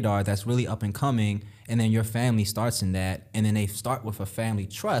the radar that's really up and coming, and then your family starts in that, and then they start with a family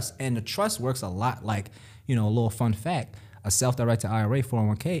trust, and the trust works a lot like, a little fun fact, a self-directed IRA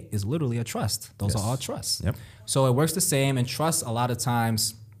 401k is literally a trust. Those are all trusts. Yep. So it works the same, and trust a lot of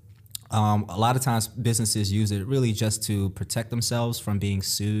times businesses use it really just to protect themselves from being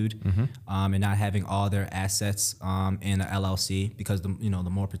sued and not having all their assets in an LLC, because the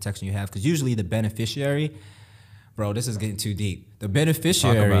more protection you have, because usually the beneficiary, bro, this is getting too deep. The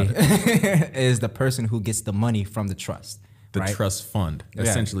beneficiary is the person who gets the money from the trust. The right? trust fund. Yeah.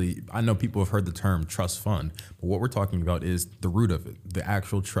 Essentially, I know people have heard the term trust fund, but what we're talking about is the root of it, the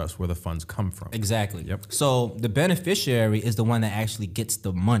actual trust, where the funds come from. Exactly. Yep. So the beneficiary is the one that actually gets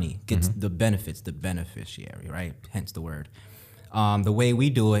the money, gets the benefits, the beneficiary, right? Hence the word. The way we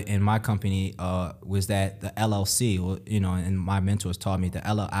do it in my company was that the LLC, and my mentors taught me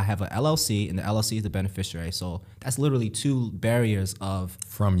I have an LLC, and the LLC is the beneficiary. So that's literally two barriers of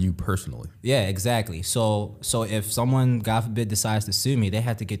From you personally. Yeah, exactly. So if someone, God forbid, decides to sue me, they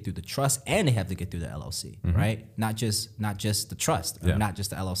have to get through the trust and they have to get through the LLC, right? Not just the trust, or not just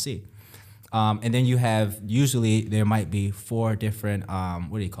the LLC. And then you have, usually there might be 4 different,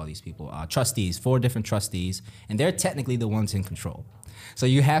 what do you call these people? Trustees, 4 different trustees, and they're technically the ones in control. So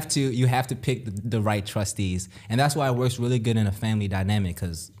you have to pick the right trustees, and that's why it works really good in a family dynamic,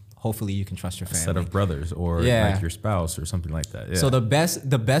 because hopefully you can trust your family. A set of brothers or Yeah. like your spouse or something like that. Yeah. So the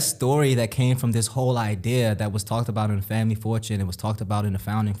best story that came from this whole idea that was talked about in the Family Fortune, it was talked about in the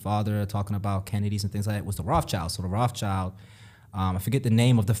Founding Father, talking about Kennedys and things like that, was the Rothschild. So the Rothschild, I forget the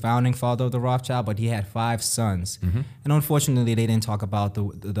name of the founding father of the Rothschild, but he had 5 sons, and unfortunately they didn't talk about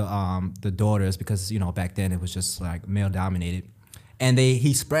the daughters because back then it was just like male dominated, and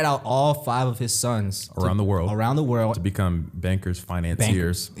he spread out all 5 of his sons around the world to become bankers,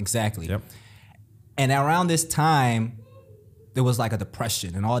 financiers. Exactly. Yep. And around this time, there was like a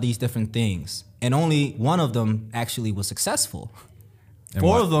depression and all these different things, and only one of them actually was successful. And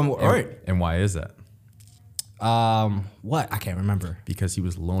 4 of them were hurt. And why is that? What? I can't remember. Because he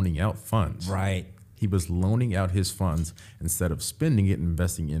was loaning out funds. Right. He was loaning out his funds instead of spending it and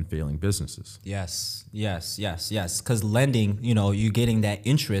investing in failing businesses. Yes. Because lending, you're getting that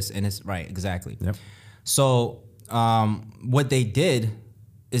interest, and it's right. Exactly. Yep. So, what they did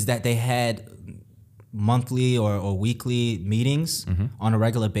is that they had monthly or weekly meetings on a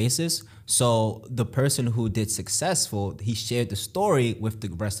regular basis. So the person who did successful, he shared the story with the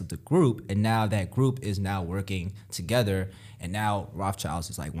rest of the group, and now that group is now working together, and now Rothschilds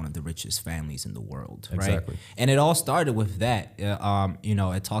is like one of the richest families in the world, Exactly. right? And it all started with that.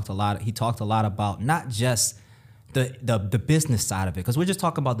 It talked a lot. He talked a lot about not just the business side of it, because we're just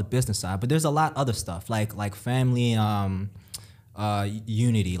talking about the business side, but there's a lot other stuff like family.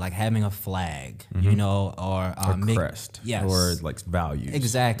 Unity, like having a flag, or A crest. Yes. Or like values.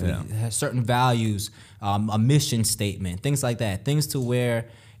 Exactly. Yeah. Certain values, a mission statement, things like that. Things to where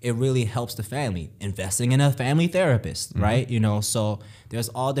it really helps the family. Investing in a family therapist, right? So there's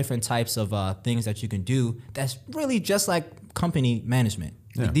all different types of things that you can do that's really just like company management.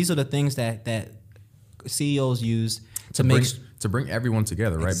 Yeah. Like, these are the things that CEOs use to bring everyone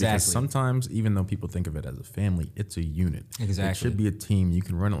together, right? Exactly. Because sometimes, even though people think of it as a family, it's a unit. Exactly. It should be a team. You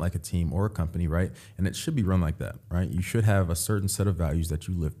can run it like a team or a company, right? And it should be run like that, right? You should have a certain set of values that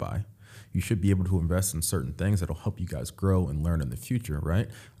you live by. You should be able to invest in certain things that'll help you guys grow and learn in the future, right?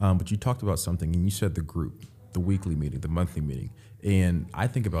 But you talked about something, and you said the group, the weekly meeting, the monthly meeting. And I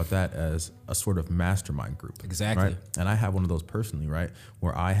think about that as a sort of mastermind group. Exactly. Right? And I have one of those personally, right?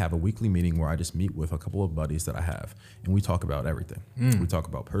 Where I have a weekly meeting where I just meet with a couple of buddies that I have, and we talk about everything. We talk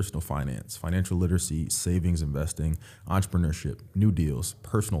about personal finance, financial literacy, savings, investing, entrepreneurship, new deals,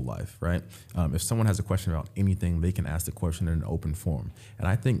 personal life, right? If someone has a question about anything, they can ask the question in an open forum. And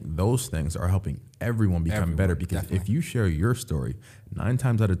I think those things are helping everyone become better, because definitely. if you share your story, 9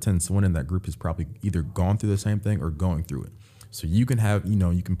 times out of 10, someone in that group has probably either gone through the same thing or going through it. So you can have,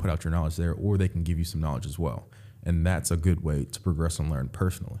 you can put out your knowledge there, or they can give you some knowledge as well. And that's a good way to progress and learn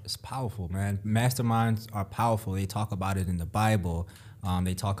personally. It's powerful, man. Masterminds are powerful. They talk about it in the Bible.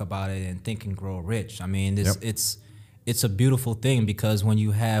 They talk about it in Think and Grow Rich. I mean, it's a beautiful thing, because when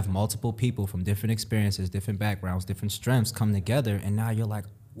you have multiple people from different experiences, different backgrounds, different strengths come together, and now you're like,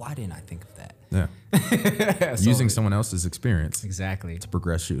 why didn't I think of that? Yeah. Using someone else's experience Exactly. to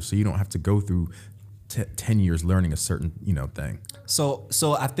progress you, so you don't have to go through 10 years learning a certain thing. So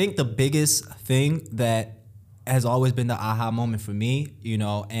I think the biggest thing that has always been the aha moment for me,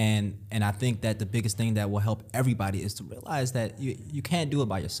 and I think that the biggest thing that will help everybody is to realize that you can't do it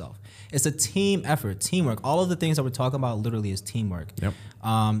by yourself. It's a team effort, teamwork. All of the things that we're talking about literally is teamwork. Yep.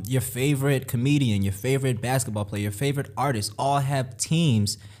 Your favorite comedian, your favorite basketball player, your favorite artist all have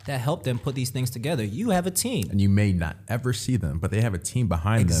teams that help them put these things together. You have a team. And you may not ever see them, but they have a team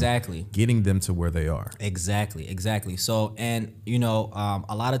behind Exactly. them, getting them to where they are. Exactly. So, and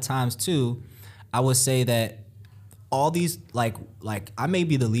a lot of times too, I would say that all these, like I may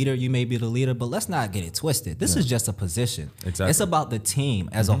be the leader, you may be the leader, but let's not get it twisted. This is just a position. Exactly. It's about the team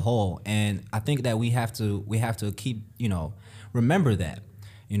as a whole, and I think that we have to keep remember that.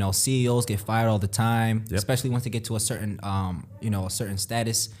 CEOs get fired all the time, especially once they get to a certain a certain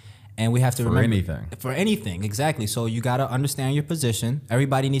status, and we have to remember for anything. Exactly. So you got to understand your position.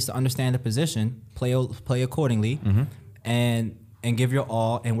 Everybody needs to understand the position, play accordingly, and give your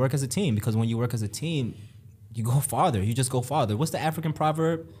all and work as a team, because when you work as a team, you go farther. You just go farther. What's the African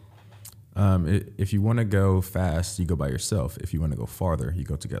proverb? If you want to go fast, you go by yourself. If you want to go farther, you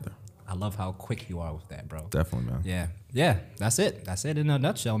go together. I love how quick you are with that, bro. Definitely, man. Yeah. That's it in a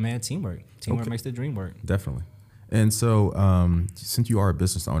nutshell, man. Teamwork makes the dream work. Definitely. And so, since you are a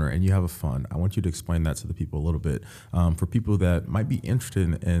business owner and you have a fund, I want you to explain that to the people a little bit, for people that might be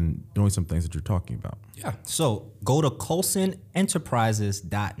interested in doing some things that you're talking about. Yeah. So go to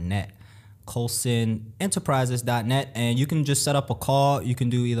ColsonEnterprises.net. ColsonEnterprises.net, and you can just set up a call. You can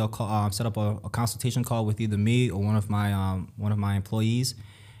do set up a consultation call with either me or one of my employees,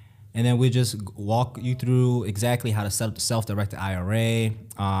 And then we just walk you through exactly how to set up the self-directed IRA,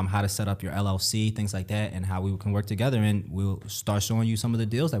 how to set up your LLC, things like that, and how we can work together. And we'll start showing you some of the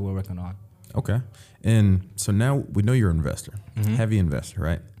deals that we're working on. Okay. And so now we know you're an investor, heavy investor,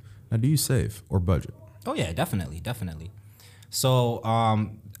 right? Now, do you save or budget? Oh, yeah, definitely. So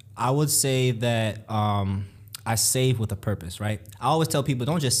I would say that I save with a purpose, right? I always tell people,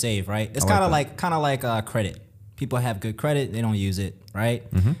 don't just save, right? It's kind of like credit. People have good credit, they don't use it, right?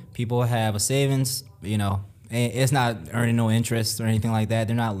 People have a savings, it's not earning no interest or anything like that.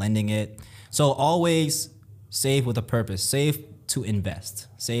 They're not lending it. So always save with a purpose. Save to invest.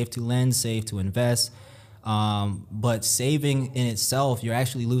 Save to lend, save to invest. But saving in itself, you're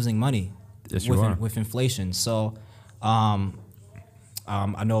actually losing money with inflation. So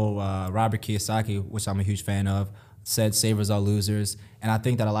I know Robert Kiyosaki, which I'm a huge fan of, said savers are losers. And I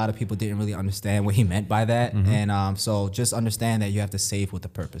think that a lot of people didn't really understand what he meant by that. And so just understand that you have to save with a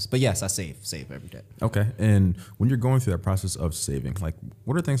purpose. But yes, I save every day. Okay. And when you're going through that process of saving, like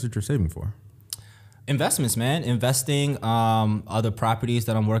what are things that you're saving for? Investments, man. Investing, other properties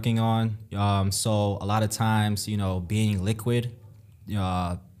that I'm working on. So a lot of times, being liquid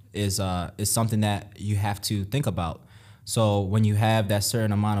is something that you have to think about. So when you have that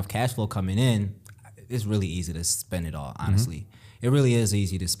certain amount of cash flow coming in, it's really easy to spend it all, honestly. It really is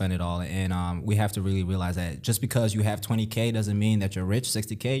easy to spend it all. And we have to really realize that just because you have 20K doesn't mean that you're rich.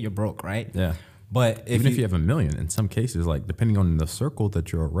 60K, you're broke, right? Yeah. But if you have $1 million, in some cases, like depending on the circle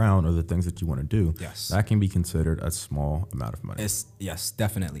that you're around or the things that you want to do, that can be considered a small amount of money. Yes,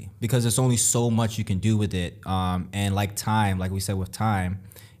 definitely. Because there's only so much you can do with it. And like time, like we said with time,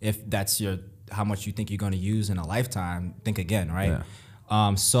 if that's how much you think you're going to use in a lifetime, think again, right?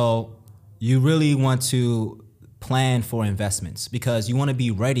 Yeah. So you really want to plan for investments because you want to be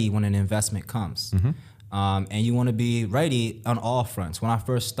ready when an investment comes. And you want to be ready on all fronts. When I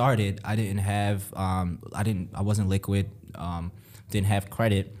first started, I didn't have, I wasn't liquid, didn't have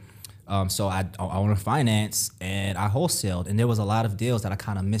credit. So I wanted to finance and I wholesaled. And there was a lot of deals that I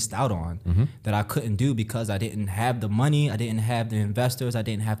kind of missed out on that I couldn't do because I didn't have the money, I didn't have the investors, I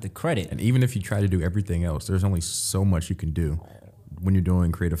didn't have the credit. And even if you try to do everything else, there's only so much you can do when you're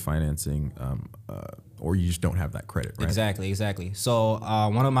doing creative financing, or you just don't have that credit, right? Exactly. So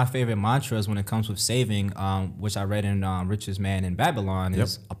one of my favorite mantras when it comes with saving, which I read in Richest Man in Babylon,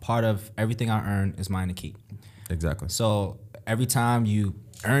 is a part of everything I earn is mine to keep. Exactly. So every time you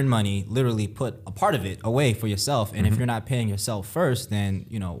earn money, literally put a part of it away for yourself. And if you're not paying yourself first, then,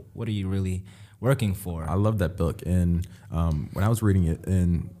 what are you really working for? I love that book. And when I was reading it,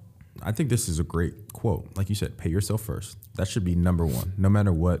 and I think this is a great quote. Like you said, pay yourself first. That should be number one. No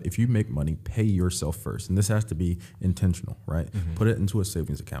matter what, if you make money, pay yourself first. And this has to be intentional, right? Put it into a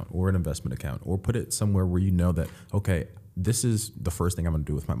savings account or an investment account, or put it somewhere where you know that, okay, this is the first thing I'm going to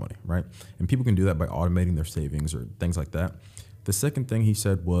do with my money, right? And people can do that by automating their savings or things like that. The second thing he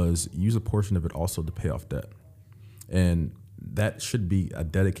said was use a portion of it also to pay off debt. And that should be a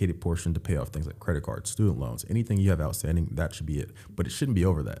dedicated portion to pay off things like credit cards, student loans, anything you have outstanding, that should be it. But it shouldn't be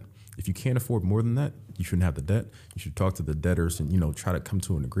over that. If you can't afford more than that, you shouldn't have the debt. You should talk to the debtors and, try to come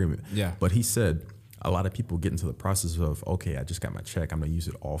to an agreement. Yeah. But he said a lot of people get into the process of, okay, I just got my check, I'm going to use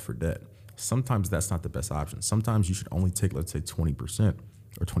it all for debt. Sometimes that's not the best option. Sometimes you should only take, let's say, 20%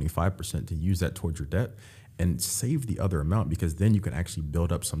 or 25% to use that towards your debt and save the other amount, because then you can actually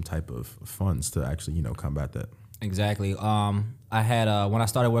build up some type of funds to actually, combat that. Exactly. I had when I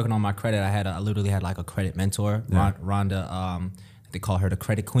started working on my credit, I literally had like a credit mentor, Rhonda. They call her the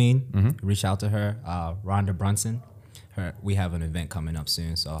credit queen. Reach out to her, Rhonda Brunson. We have an event coming up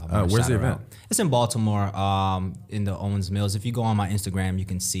soon, so where's the event? It's in Baltimore, in the Owens Mills. If you go on my Instagram, you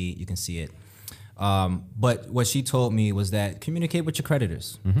can see it. But what she told me was that communicate with your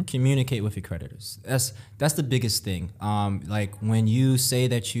creditors. Communicate with your creditors. That's the biggest thing. Like when you say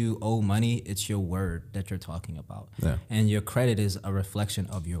that you owe money, it's your word that you're talking about. Yeah. And your credit is a reflection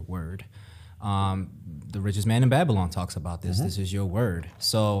of your word. The Richest Man in Babylon talks about this. This is your word.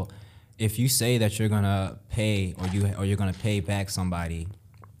 So if you say that you're gonna pay or you're gonna pay back somebody,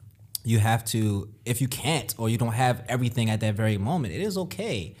 you have to, if you can't or you don't have everything at that very moment, it is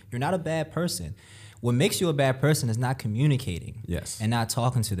okay. You're not a bad person. What makes you a bad person is not communicating. Yes. And not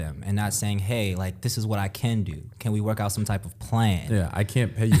talking to them and not saying, hey, like, this is what I can do. Can we work out some type of plan? Yeah, I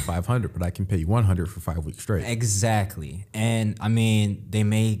can't pay you $500, but I can pay you $100 for 5 weeks straight. Exactly. And I mean, they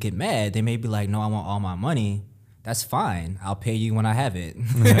may get mad. They may be like, no, I want all my money. that's fine. I'll pay you when I have it.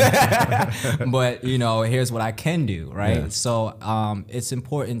 But here's what I can do, right? Yeah. So it's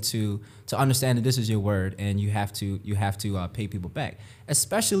important to understand that this is your word, and you have to pay people back,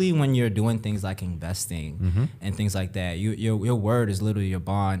 especially when you're doing things like investing and things like that. Your word is literally your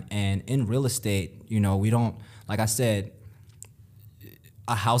bond. And in real estate, we don't, like I said,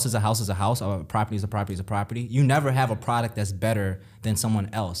 a house is a house is a house, or a property is a property is a property. You never have a product that's better than someone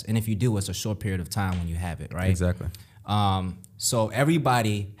else. And if you do, it's a short period of time when you have it, right? Exactly. So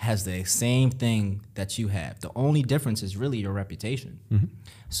everybody has the same thing that you have. The only difference is really your reputation.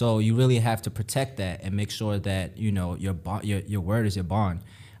 So you really have to protect that and make sure that your word is your bond.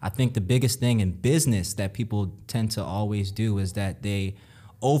 I think the biggest thing in business that people tend to always do is that they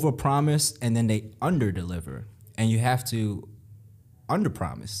overpromise and then they underdeliver, and you have to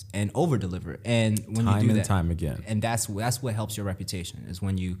underpromise and overdeliver. And when you do that, time again, and that's what helps your reputation, is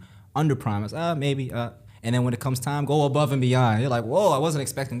when you underpromise, maybe, and then when it comes time, go above and beyond. You're like, whoa, I wasn't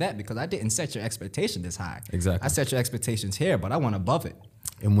expecting that because I didn't set your expectation this high. Exactly. I set your expectations here, but I went above it.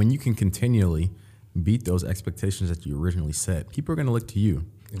 And when you can continually beat those expectations that you originally set, people are going to look to you.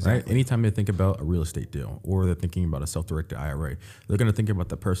 Exactly. Right? Anytime they think about a real estate deal, or they're thinking about a self-directed IRA, they're going to think about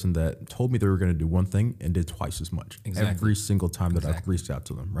the person that told me they were going to do one thing and did twice as much. Exactly. Every single time that I've reached out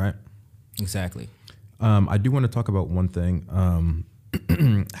to them, right? Exactly. I do want to talk about one thing.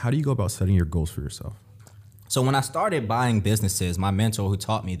 How do you go about setting your goals for yourself? So when I started buying businesses, my mentor who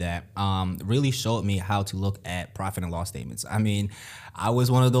taught me that really showed me how to look at profit and loss statements. I mean, I was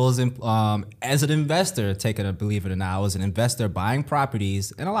one of those, as an investor, believe it or not, I was an investor buying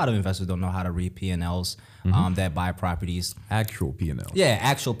properties, and a lot of investors don't know how to read P&Ls that buy properties. Actual P&Ls. Yeah,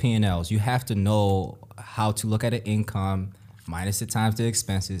 actual P&Ls. You have to know how to look at an income, minus it times the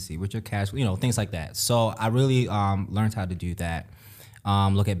expenses, see what your cash, things like that. So I really learned how to do that.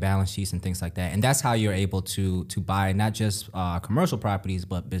 Look at balance sheets and things like that. And that's how you're able to buy not just commercial properties,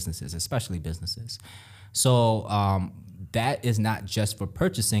 but businesses, especially businesses. So that is not just for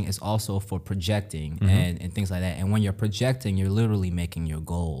purchasing, it's also for projecting and things like that. And when you're projecting, you're literally making your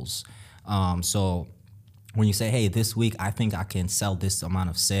goals. So when you say, hey, this week, I think I can sell this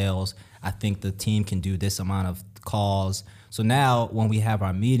amount of sales, I think the team can do this amount of calls. So now when we have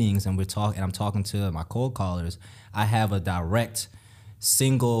our meetings and I'm talking to my cold callers, I have a direct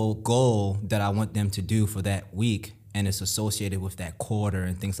single goal that I want them to do for that week, and it's associated with that quarter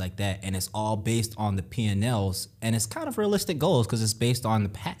and things like that, and it's all based on the P&Ls, and it's kind of realistic goals because it's based on the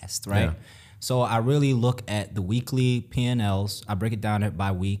past, right? Yeah. So I really look at the weekly P&Ls. I break it down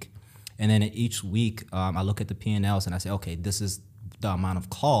by week, and then each week I look at the P&Ls and I say, okay, this is the amount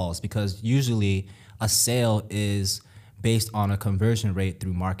of calls, because usually a sale is based on a conversion rate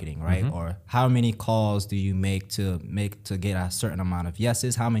through marketing, right? Or how many calls do you make to get a certain amount of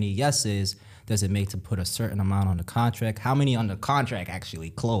yeses? How many yeses does it make to put a certain amount on the contract? How many on the contract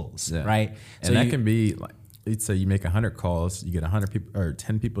actually close, right? And so that can be like, let's say you make 100 calls, you get 100 people or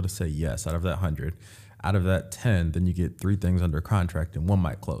 10 people to say yes out of that 100. Out of that 10, then you get 3 things under contract and 1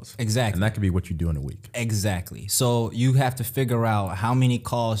 might close. Exactly. And that could be what you do in a week. Exactly. So you have to figure out how many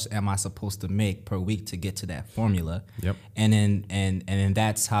calls am I supposed to make per week to get to that formula. Yep. And then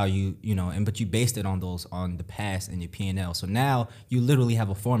that's how but you based it on the past and your P&L. So now you literally have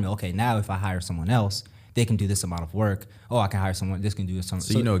a formula. Okay, now if I hire someone else, they can do this amount of work. Oh, I can hire someone, this can do this.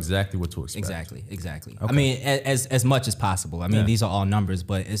 So you know exactly what to expect. Exactly. Okay. I mean, as much as possible. I mean, these are all numbers,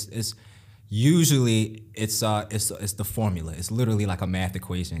 but it's usually it's the formula. It's literally like a math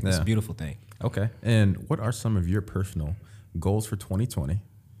equation. It's a beautiful thing. Okay. And what are some of your personal goals for 2020?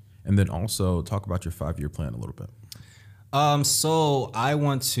 And then also talk about your 5-year plan a little bit. So I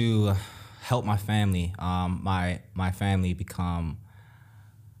want to help my family. My family become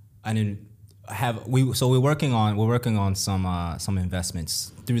we're working on some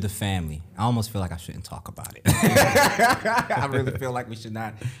investments through the family. I almost feel like I shouldn't talk about it. I really feel like we should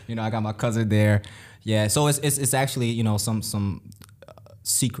not. I got my cousin there. Yeah, so it's actually some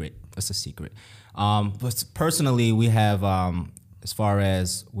secret. It's a secret. But personally, we have as far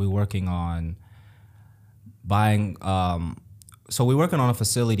as we're working on buying. So we're working on a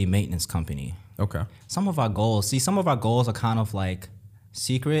facility maintenance company. Okay. Some of our goals are kind of like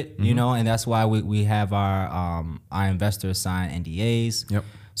secret, and that's why we have our investors sign NDAs. Yep.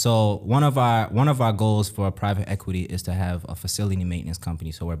 So one of our goals for private equity is to have a facility maintenance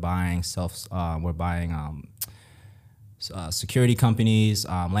company. So we're buying security companies,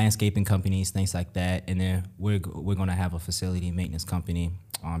 landscaping companies, things like that, and then we're going to have a facility maintenance company,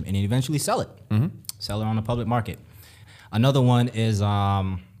 and then eventually sell it on the public market. Another one is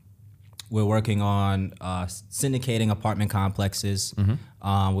we're working on syndicating apartment complexes.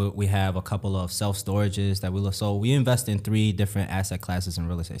 We have a couple of self-storages that we look. So we invest in 3 different asset classes in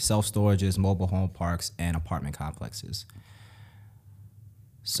real estate: self-storages, mobile home parks, and apartment complexes.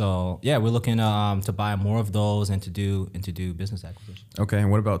 So yeah, we're looking to buy more of those and to do business acquisition. Okay, and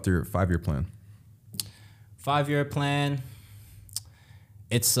what about your 5-year plan? 5-year plan.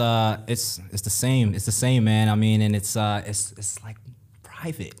 It's the same. It's the same, man. I mean, and it's like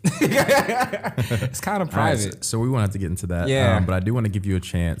private. It's kind of private. Right, so we won't have to get into that. Yeah. But I do want to give you a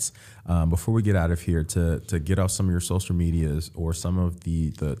chance before we get out of here to get off some of your social medias or some of the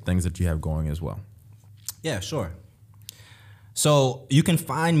things that you have going as well. Yeah, sure. So you can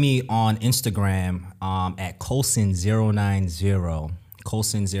find me on Instagram at Colson090.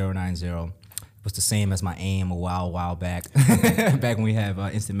 Colson090. It was the same as my AIM a while back, back when we have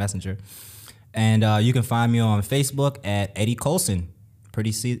Instant Messenger. And you can find me on Facebook at Eddie Colson. Pretty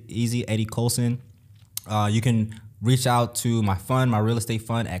easy, Eddie Colson. You can reach out to my fund, my real estate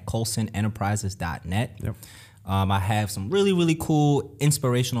fund, at colsonenterprises.net. Yep. I have some really, really cool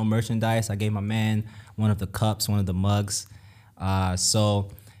inspirational merchandise. I gave my man one of the cups, one of the mugs. So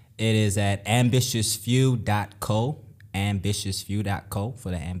it is at ambitiousfew.co, ambitiousfew.co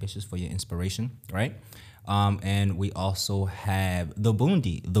for the ambitious, for your inspiration, right? And we also have The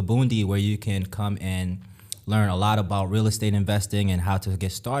Boondie, where you can come and learn a lot about real estate investing and how to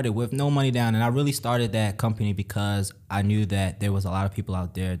get started with no money down. And I really started that company because I knew that there was a lot of people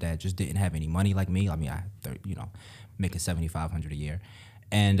out there that just didn't have any money like me. I mean, making $7,500 a year.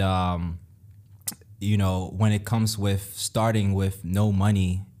 And, when it comes with starting with no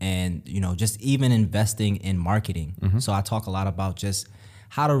money and, just even investing in marketing. So I talk a lot about just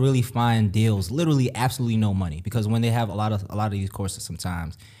how to really find deals, literally absolutely no money. Because when they have a lot of these courses,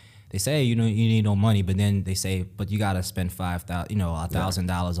 sometimes they say, you need no money, but then they say, but you got to spend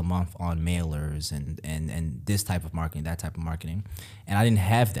 $1,000 a month on mailers and this type of marketing, that type of marketing. And I didn't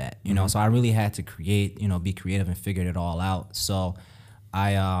have that, so I really had to create, be creative and figured it all out. So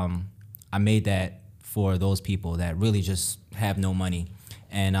I made that for those people that really just have no money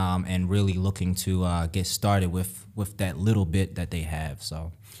and really looking to get started with that little bit that they have.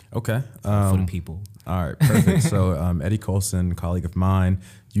 So okay, for the people. All right, perfect. So Eddie Colson, colleague of mine,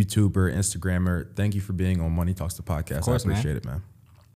 YouTuber, Instagrammer. Thank you for being on Money Talks, the podcast. Of course, I appreciate it, man.